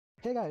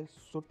Hey guys,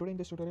 so today in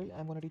this tutorial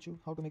I'm going to teach you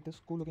how to make this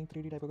cool looking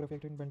 3D typography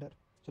effect in Blender.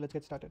 So let's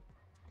get started.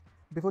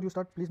 Before you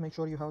start, please make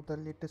sure you have the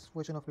latest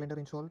version of Blender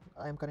installed.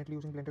 I am currently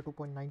using Blender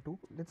 2.92.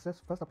 Let's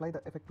just first apply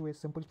the effect to a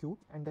simple cube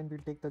and then we'll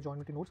take the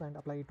geometry nodes and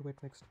apply it to it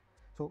next.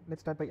 So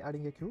let's start by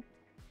adding a cube.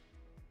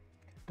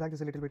 Drag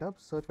this a little bit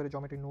up, search for a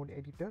geometry node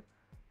editor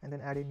and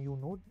then add a new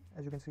node.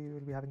 As you can see,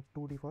 we'll be having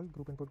two default,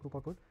 group input, group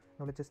output.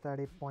 Now let's just add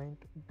a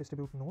point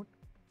distribute node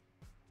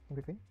in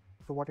between.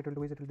 So what it will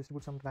do is it will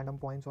distribute some random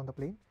points on the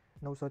plane.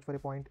 Now search for a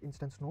point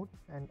instance node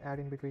and add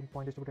in between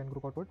point distribute and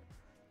group output.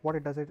 What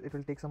it does is it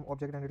will take some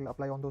object and it will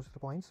apply on those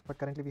points, but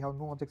currently we have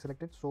no object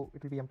selected, so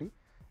it will be empty.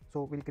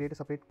 So we'll create a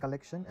separate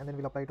collection and then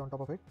we'll apply it on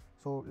top of it.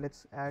 So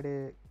let's add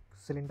a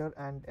cylinder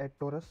and a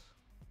torus.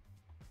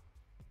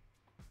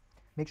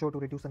 Make sure to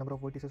reduce the number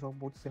of vertices of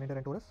both cylinder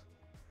and torus.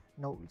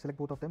 Now select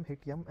both of them, hit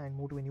M and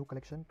move to a new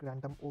collection,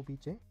 random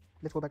obj.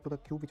 Let's go back to the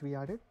cube which we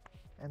added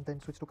and then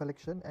switch to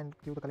collection and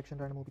give the collection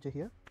random obj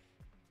here.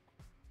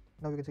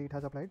 Now you can see it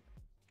has applied.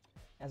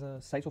 As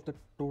the size of the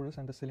torus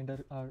and the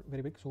cylinder are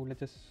very big, so let's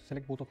just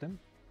select both of them,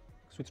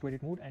 switch to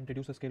edit mode and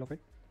reduce the scale of it.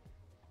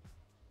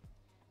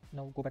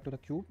 Now go back to the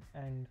cube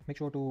and make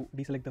sure to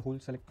deselect the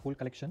whole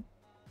collection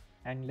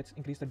and let's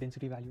increase the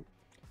density value.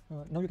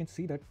 Now you can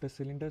see that the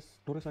cylinders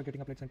torus are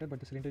getting applied center,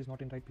 but the cylinder is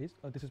not in right place.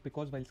 This is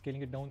because while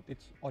scaling it down,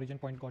 its origin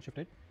point got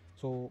shifted.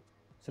 So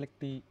select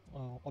the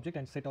object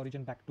and set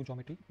origin back to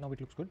geometry. Now it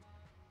looks good.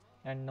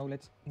 And now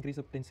let's increase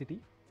the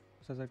density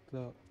so that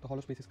the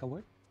hollow space is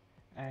covered.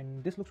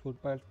 And this looks good,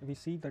 but we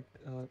see that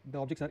the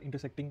objects are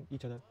intersecting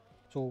each other.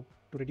 So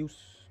to reduce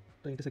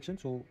the intersection,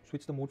 so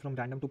switch the mode from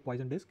random to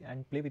Poisson disk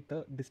and play with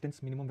the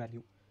distance minimum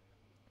value.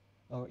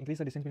 Increase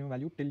the distance minimum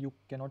value till you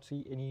cannot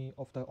see any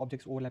of the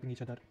objects overlapping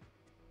each other.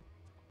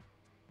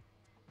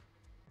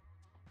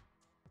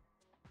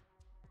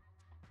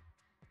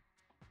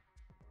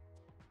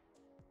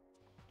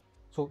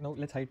 So now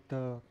let's hide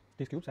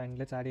these cubes and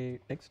let's add a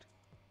text.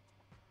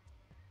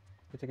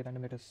 Let's take a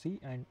random letter C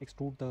and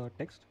extrude the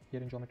text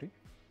here in geometry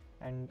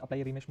and apply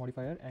a remesh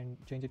modifier and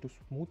change it to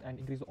smooth and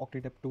increase the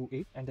octave depth to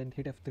 8 and then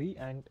hit F3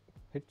 and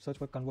hit search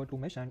for convert to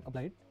mesh and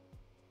apply it.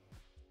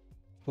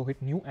 So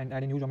hit new and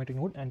add a new geometry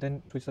node and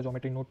then switch the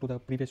geometry node to the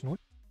previous node.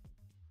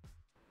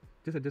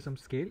 Just adjust some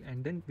scale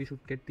and then we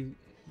should get the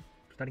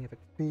starting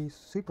effect. We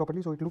see it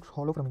properly so it looks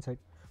hollow from inside.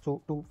 So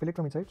to fill it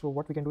from inside, so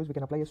what we can do is we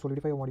can apply a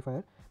solidify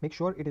modifier. Make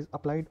sure it is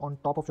applied on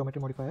top of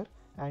geometry modifier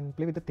and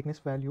play with the thickness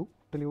value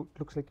till it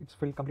looks like it's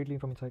filled completely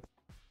from inside.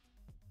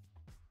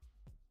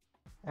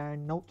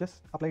 And now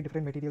just apply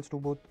different materials to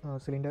both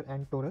cylinder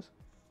and torus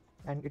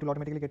and it will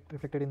automatically get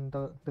reflected in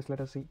this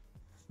letter C.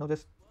 Now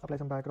just apply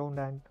some background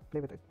and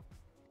play with it.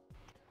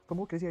 For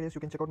more crazy ideas,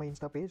 you can check out my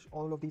Insta page.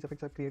 All of these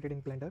effects are created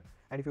in Blender,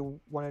 and if you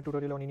want a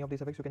tutorial on any of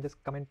these effects, you can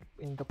just comment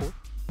in the post.